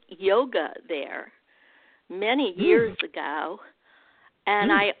to take yoga there many years ago,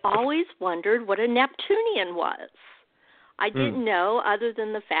 and I always wondered what a Neptunian was. I didn't know, other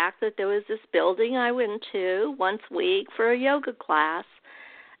than the fact that there was this building I went to once a week for a yoga class,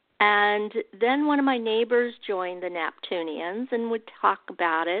 and then one of my neighbors joined the Neptunians and would talk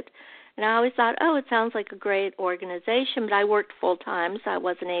about it, and I always thought, it sounds like a great organization, but I worked full-time, so I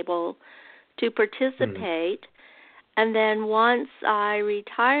wasn't able to participate. And then once I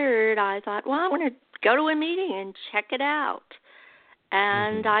retired, I thought, I want to go to a meeting and check it out.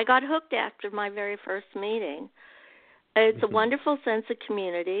 And I got hooked after my very first meeting. It's a wonderful sense of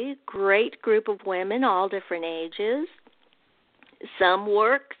community, great group of women, all different ages. Some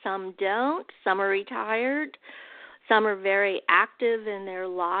work, some don't. Some are retired. Some are very active in their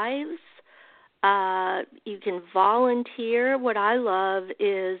lives. You can volunteer. What I love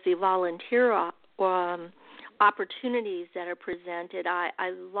is the volunteer opportunities that are presented. I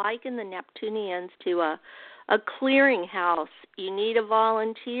liken the Neptunians to a clearinghouse. You need a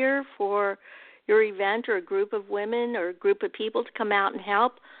volunteer for your event or a group of women or a group of people to come out and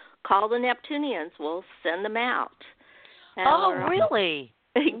help. Call the Neptunians. We'll send them out. And really?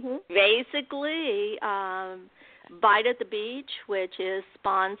 Basically, Bite at the Beach, which is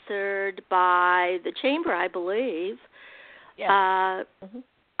sponsored by the Chamber, I believe. Yeah.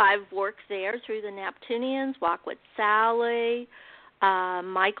 I've worked there through the Neptunians, Walk with Sally,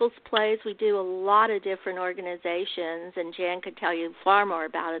 Michael's Place. We do a lot of different organizations, and Jan could tell you far more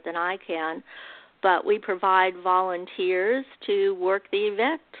about it than I can. But we provide volunteers to work the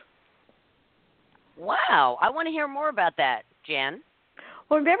event. Wow. I want to hear more about that, Jan.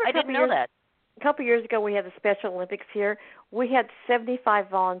 Well, remember I didn't know that. A couple years ago, we had the Special Olympics here. We had 75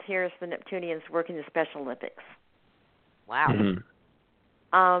 volunteers for Neptunians working the Special Olympics. Wow.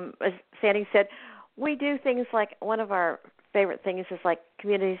 As Sandy said, we do things like one of our favorite things is like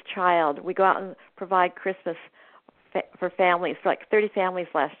Community's Child. We go out and provide Christmas for families, for like 30 families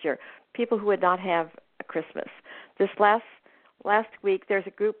last year, people who would not have a Christmas. This last week, there's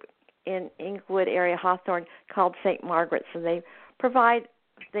a group in Inglewood area, Hawthorne, called St. Margaret's, and they provide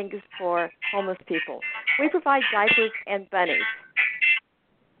things for homeless people. We provide diapers and bunnies.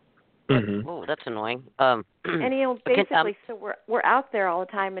 Oh, that's annoying. And basically, so we're out there all the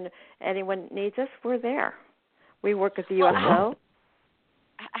time, and anyone needs us, we're there. We work at the USO.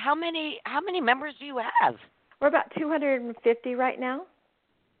 How many members do you have? We're about 250 right now.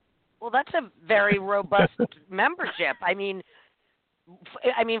 Well, that's a very robust membership. I mean,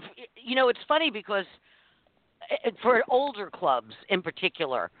 it's funny because for older clubs in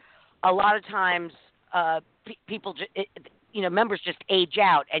particular, a lot of times people members just age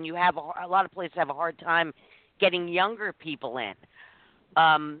out, and you have a lot of places have a hard time getting younger people in.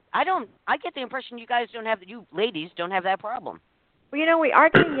 I get the impression you ladies don't have that problem. Well, we are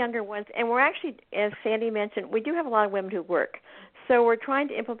getting younger ones, and we're actually, as Sandy mentioned, we do have a lot of women who work. So we're trying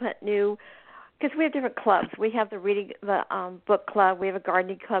to implement because we have different clubs. We have the book club. We have a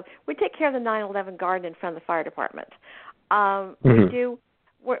gardening club. We take care of the 9/11 garden in front of the fire department. Our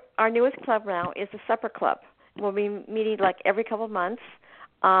newest club now is the supper club. We'll be meeting like every couple of months.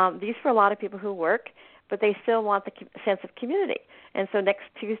 These for a lot of people who work, but they still want the sense of community. And so next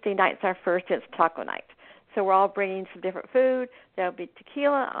Tuesday night's our first. It's taco night. So we're all bringing some different food. There'll be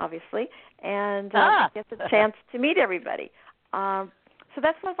tequila, obviously, and get the chance to meet everybody. So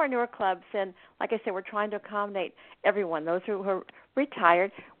that's one of our newer clubs, and like I said, we're trying to accommodate everyone. Those who are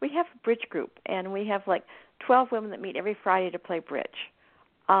retired, we have a bridge group, and we have like 12 women that meet every Friday to play bridge.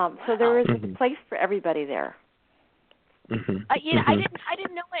 So there is a place for everybody there. I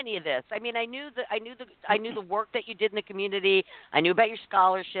didn't know any of this. I mean, I knew the work that you did in the community. I knew about your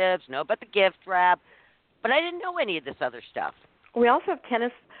scholarships, know about the gift wrap, but I didn't know any of this other stuff. We also have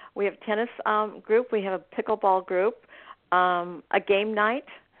tennis. We have tennis group. We have a pickleball group. A game night.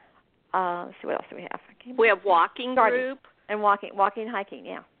 Let's see, what else do we have? We have walking group and walking and hiking.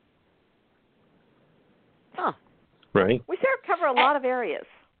 Yeah. Huh. Right. We sort of cover a lot of areas.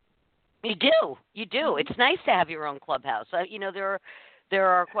 You do. It's nice to have your own clubhouse. There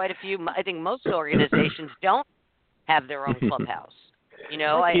are quite a few. I think most organizations don't have their own clubhouse. I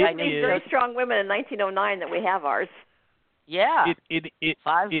know very strong women in 1909 that we have ours. Yeah. It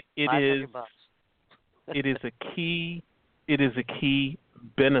is a key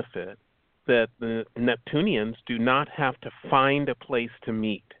benefit that the Neptunians do not have to find a place to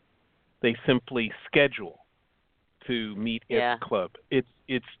meet. They simply schedule to meet at the club.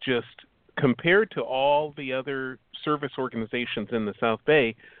 It's just, compared to all the other service organizations in the South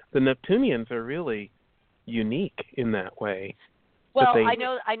Bay, the Neptunians are really unique in that way. Well, I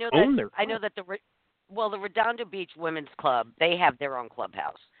know that the Redondo Beach Women's Club, they have their own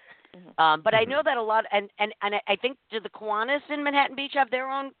clubhouse. But I know that a lot, and I think, do the Kiwanis in Manhattan Beach have their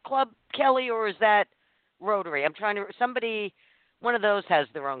own club, Kelly, or is that Rotary? One of those has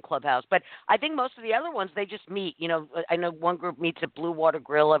their own clubhouse. But I think most of the other ones, they just meet. I know one group meets at Blue Water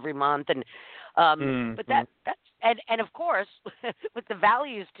Grill every month, and but that's and of course, with the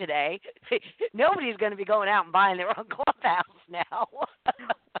values today, nobody's going to be going out and buying their own clubhouse now.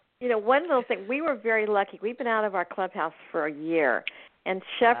 One little thing, we were very lucky. We've been out of our clubhouse for a year, and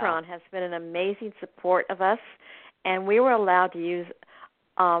Chevron has been an amazing support of us, and we were allowed to use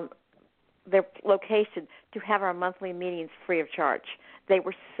their location to have our monthly meetings free of charge. They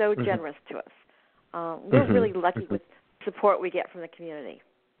were so generous to us. We're really lucky with support we get from the community.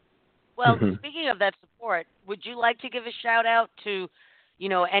 Well, speaking of that support, would you like to give a shout-out to,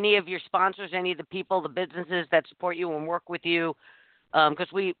 any of your sponsors, any of the people, the businesses that support you and work with you?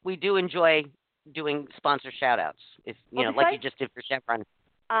 Because we do enjoy doing sponsor shout-outs, like you just did for Chevron.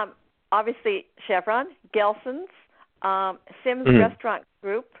 Obviously, Chevron, Gelson's, Sims Restaurant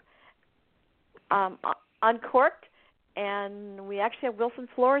Group, Uncorked, and we actually have Wilson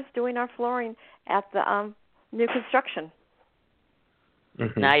Floors doing our flooring at the new construction.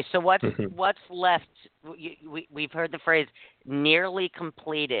 Nice. So what's left? We've heard the phrase "nearly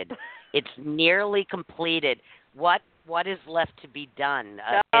completed." It's nearly completed. What is left to be done?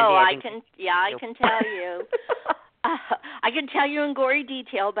 I can tell you. I can tell you in gory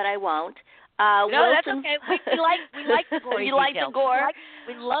detail, but I won't. No, that's okay. We like the gory You like the gore?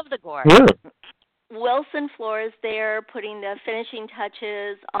 We love the gore. Yeah. Wilson Floors, they're putting the finishing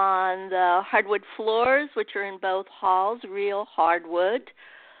touches on the hardwood floors, which are in both halls, real hardwood.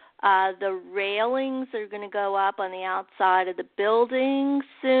 The railings are going to go up on the outside of the building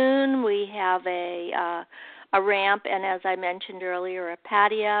soon. We have a ramp and, as I mentioned earlier, a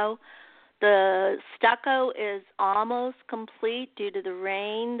patio. The stucco is almost complete due to the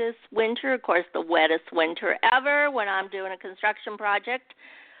rain this winter. Of course, the wettest winter ever when I'm doing a construction project.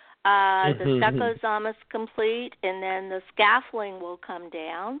 The stucco is almost complete, and then the scaffolding will come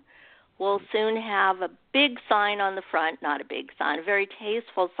down. We'll soon have a big sign on the front, not a big sign, a very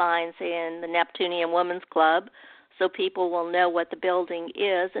tasteful sign saying the Neptunian Women's Club, so people will know what the building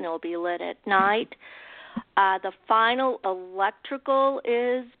is, and it will be lit at night. The final electrical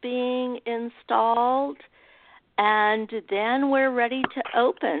is being installed, and then we're ready to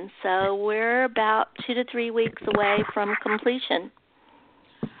open. So we're about 2 to 3 weeks away from completion.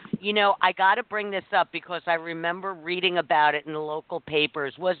 I got to bring this up because I remember reading about it in the local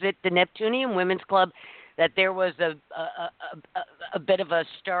papers. Was it the Neptunian Women's Club that there was a bit of a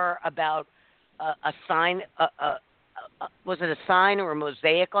stir about a sign? Was it a sign or a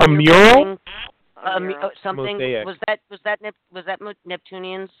mosaic on a your mural? building? Something mosaic. was that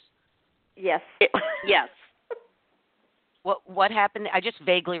Neptunians? Yes. Yes. What happened? I just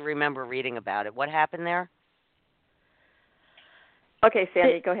vaguely remember reading about it. What happened there? Okay,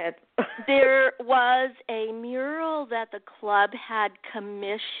 Sandy, go ahead. There was a mural that the club had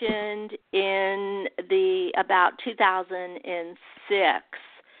commissioned in about 2006,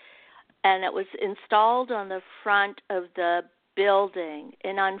 and it was installed on the front of the building.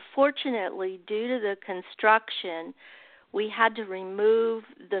 And unfortunately, due to the construction, we had to remove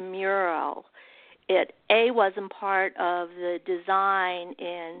the mural. It wasn't part of the design,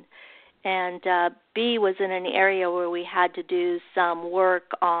 and and B was in an area where we had to do some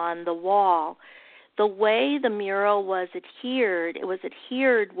work on the wall. The way the mural was adhered, it was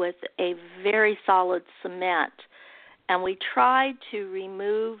adhered with a very solid cement. And we tried to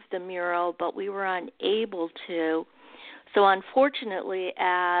remove the mural, but we were unable to. So unfortunately,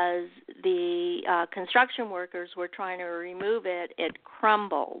 as the construction workers were trying to remove it, it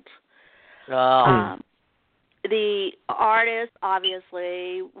crumbled. The artist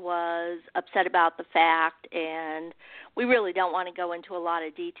obviously was upset about the fact, and we really don't want to go into a lot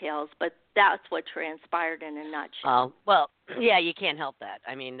of details, but that's what transpired in a nutshell. Well, yeah, you can't help that.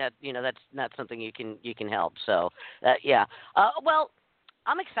 I mean, that's not something you can help. So, yeah. Well,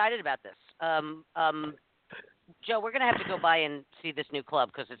 I'm excited about this. Joe, we're going to have to go by and see this new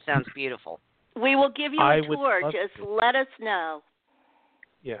club because it sounds beautiful. We will give you a tour. Just let us know.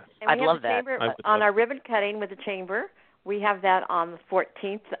 Yeah, I'd love that. On our ribbon cutting with the chamber, we have that on the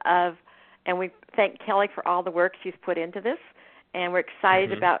 14th of, and we thank Kelly for all the work she's put into this, and we're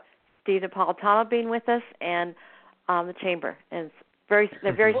excited about Steve Napolitano being with us and the chamber, and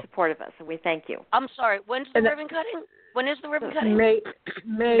they're very supportive of us, and we thank you. I'm sorry. When's the ribbon cutting? When is the ribbon cutting? May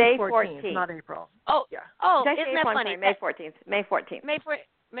 14th, not April. Oh, yeah. Oh, isn't that funny? May 14th. May 14th.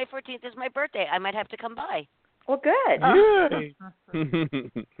 May 14th is my birthday. I might have to come by. Well, good. Yay.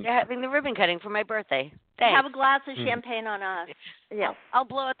 You're having the ribbon cutting for my birthday. Thanks. Have a glass of champagne on us. Yes. I'll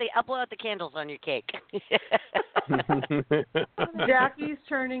blow out the candles on your cake. Jackie's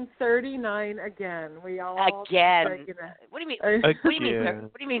turning 39 again. We all again. What do you mean? What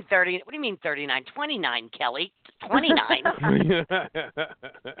do you mean 30? What do you mean 39? 29, Kelly. 29.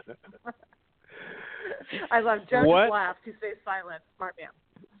 I love Joe. Just laughs. He stays silent. Smart man.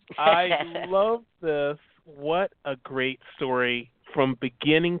 I love this. What a great story from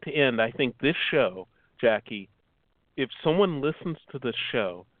beginning to end. I think this show, Jackie, if someone listens to this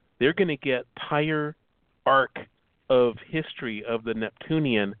show, they're going to get entire arc of history of the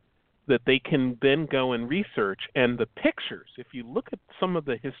Neptunian that they can then go and research. And the pictures, if you look at some of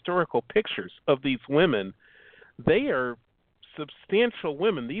the historical pictures of these women, they are substantial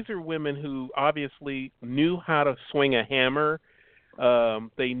women. These are women who obviously knew how to swing a hammer.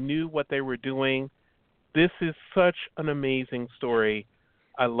 They knew what they were doing. This is such an amazing story.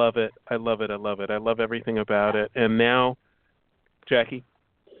 I love it. I love it. I love it. I love everything about it. And now, Jackie,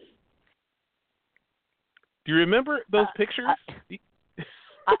 do you remember those pictures?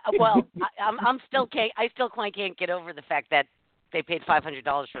 I still can't get over the fact that they paid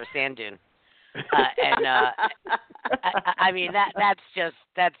 $500 for a sand dune. I mean that's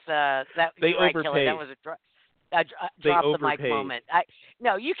they overpaid. Kelly, that was a drop the mic moment.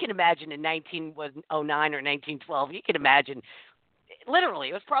 No, you can imagine in 1909 or 1912. You can imagine, literally,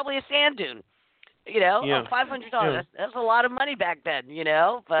 it was probably a sand dune. $500. Yeah. That's a lot of money back then.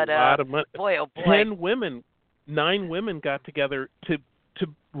 But a lot of money. Boy, oh boy. 9 women got together to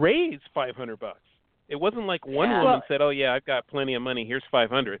raise $500. It wasn't like one woman said, "Oh yeah, I've got plenty of money. Here's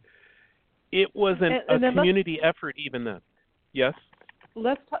 $500." It was a community effort even then. Yes?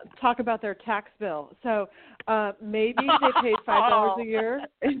 Let's talk about their tax bill. So maybe they paid $5 a year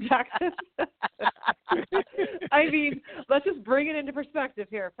in taxes. I mean, let's just bring it into perspective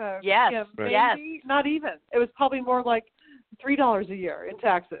here, folks. Yes, maybe not even. It was probably more like $3 a year in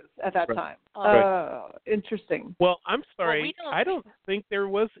taxes at that time. Interesting. Well, I'm sorry. I don't think there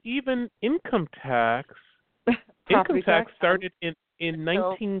was even income tax. Income tax started in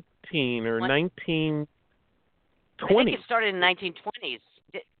 1910 or 1920. I think it started in 1920s.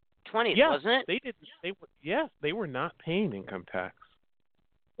 20s, wasn't it? They were not paying income tax.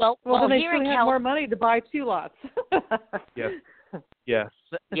 Well, then they should have more money to buy 2 lots. Yes.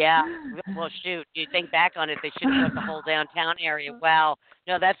 Yeah. Well, shoot. You think back on it, they should have put the whole downtown area. Wow.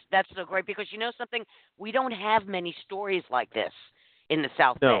 No, that's so great because you know something? We don't have many stories like this in the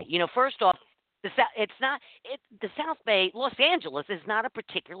South Bay. First off, the South Bay, Los Angeles, is not a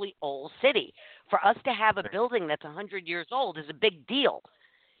particularly old city. For us to have a building that's 100 years old is a big deal.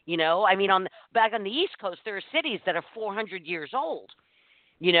 I mean, back on the East Coast, there are cities that are 400 years old.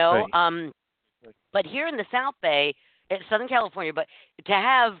 Right. But here in the South Bay, Southern California, but to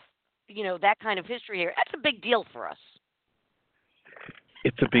have that kind of history here, that's a big deal for us.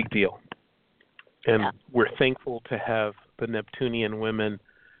 It's a big deal, and we're thankful to have the Neptunian women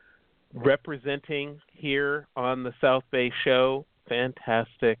representing here on the South Bay show.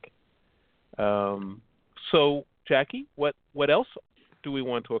 Fantastic. So, Jackie, what else do we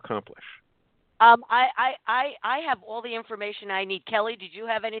want to accomplish? I have all the information I need. Kelly, did you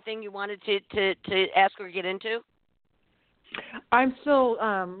have anything you wanted to ask or get into? I'm still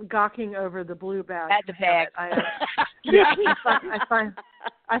gawking over the blue bag. At the bag. I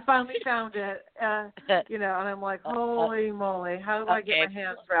I finally found it. And I'm like, holy moly, how do I get my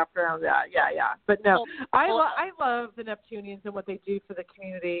hands wrapped around that? Yeah. But no, I love the Neptunians and what they do for the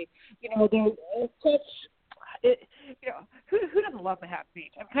community. They're such. Who doesn't love Manhattan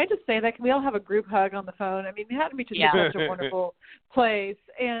Beach? Can I just say that? Can we all have a group hug on the phone? Manhattan Beach is such a wonderful place,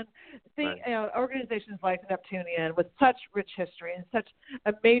 and organizations like the Neptunian with such rich history and such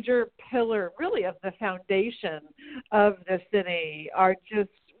a major pillar, really, of the foundation of the city are just,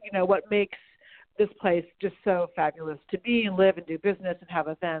 what makes this place just so fabulous to be and live and do business and have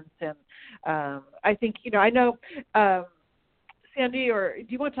events. And I think, I know. Sandy, or do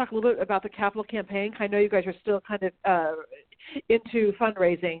you want to talk a little bit about the capital campaign? I know you guys are still kind of into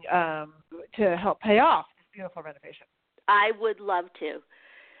fundraising to help pay off this beautiful renovation. I would love to.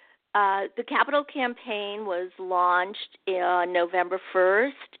 The capital campaign was launched on November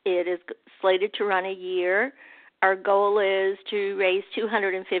 1st. It is slated to run a year. Our goal is to raise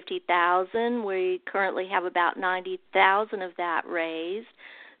 $250,000. We currently have about $90,000 of that raised.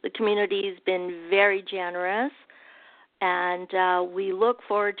 The community's been very generous, and we look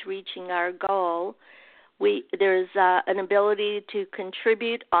forward to reaching our goal. There's an ability to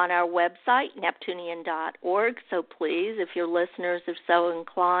contribute on our website, Neptunian.org, so please, if your listeners are so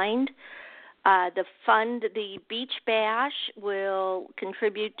inclined. The Beach Bash will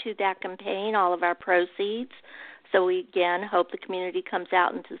contribute to that campaign, all of our proceeds. So we, again, hope the community comes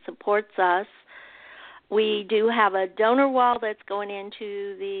out and supports us. We do have a donor wall that's going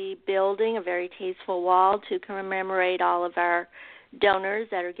into the building, a very tasteful wall to commemorate all of our donors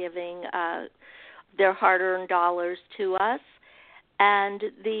that are giving their hard-earned dollars to us. And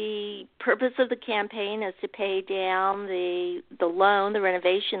the purpose of the campaign is to pay down the loan, the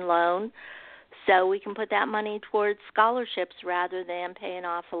renovation loan, so we can put that money towards scholarships rather than paying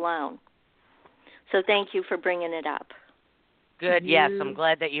off a loan. So thank you for bringing it up. Good. Yes, I'm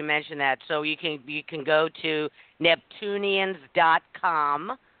glad that you mentioned that. So you can go to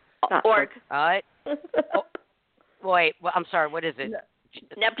Neptunians.com. Org. All right. Wait, I'm sorry. What is it?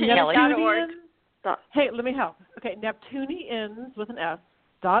 Neptunians.org. Hey, let me help. Okay, Neptunians with an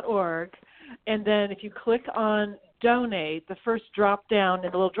S.org, and then if you click on donate, the first drop down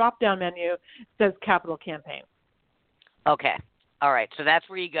in the little drop down menu says Capital Campaign. Okay. All right. So that's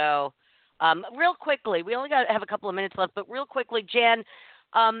where you go. Real quickly, we only have a couple of minutes left, but real quickly, Jan,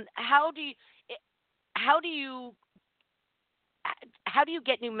 how do you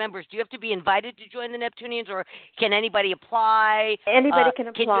get new members? Do you have to be invited to join the Neptunians, or can anybody apply? Anybody can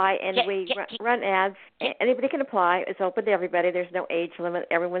apply, we run ads. Anybody can apply. It's open to everybody. There's no age limit.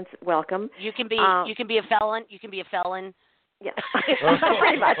 Everyone's welcome. You can be a felon. You can be a felon. Yeah,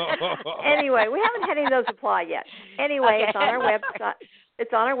 pretty much. Anyway, we haven't had any of those apply yet. Anyway, It's on our website.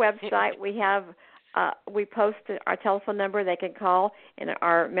 It's on our website. We post our telephone number. They can call, and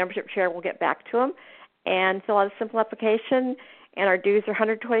our membership chair will get back to them and fill out a simple application. And our dues are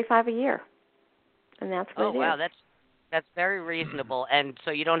 $125 a year, and that's what it is. Oh wow, that's very reasonable. And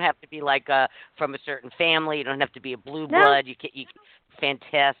so you don't have to be like from a certain family. You don't have to be a blue blood. You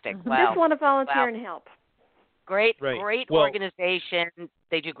fantastic. Wow. Just want to volunteer and help. Great organization.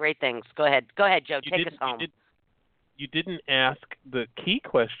 They do great things. Go ahead, Joe. Take us home. You didn't ask the key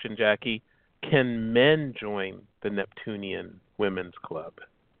question, Jackie. Can men join the Neptunian Women's Club?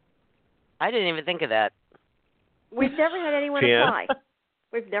 I didn't even think of that. We've never had anyone apply.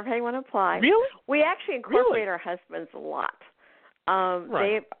 We've never had anyone apply. Really? We actually incorporate our husbands a lot.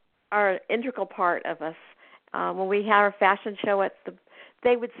 They are an integral part of us. When we have our fashion show,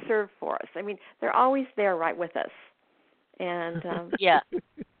 they would serve for us. I mean, they're always there right with us. And yeah.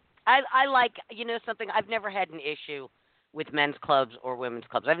 I like, something, I've never had an issue with men's clubs or women's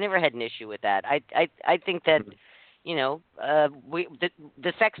clubs. I've never had an issue with that. I think that, the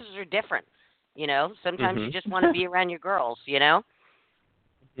sexes are different. Sometimes you just want to be around your girls, and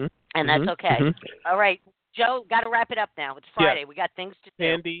that's okay. All right, Joe, got to wrap it up now. It's Friday. Yeah. We got things to do.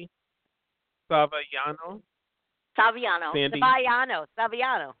 Sandy Saviano.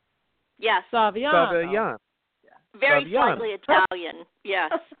 Yes. Saviano. Very slightly Italian.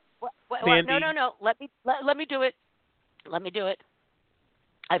 Yes. No. Let me do it.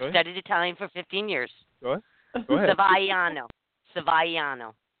 I've studied Italian for 15 years. Go ahead. Saviano.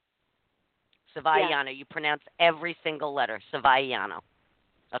 Yeah. You pronounce every single letter. Saviano.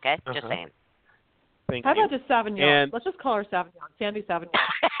 Okay? Just saying. Thank How you. about just Savignon? Let's just call her Savignon. Sandy Savignon.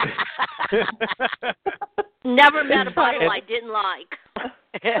 Never met a bottle I didn't like.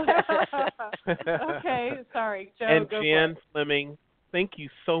 Okay, sorry. Joe, and go Jan Fleming, thank you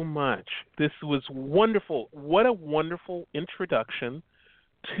so much. This was wonderful. What a wonderful introduction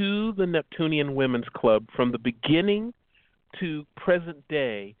to the Neptunian Women's Club from the beginning to present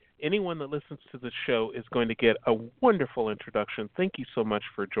day, anyone that listens to the show is going to get a wonderful introduction. Thank you so much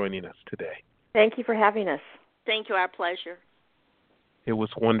for joining us today. Thank you for having us. Thank you. Our pleasure. It was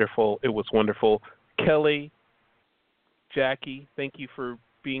wonderful. It was wonderful. Kelly, Jackie, thank you for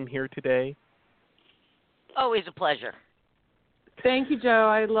being here today. Always a pleasure. Thank you, Joe.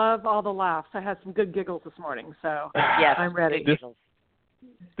 I love all the laughs. I had some good giggles this morning, so Yes, I'm ready.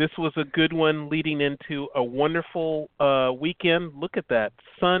 This was a good one leading into a wonderful weekend. Look at that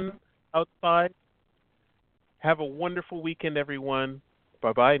sun outside. Have a wonderful weekend, everyone.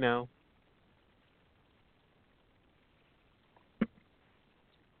 Bye-bye now.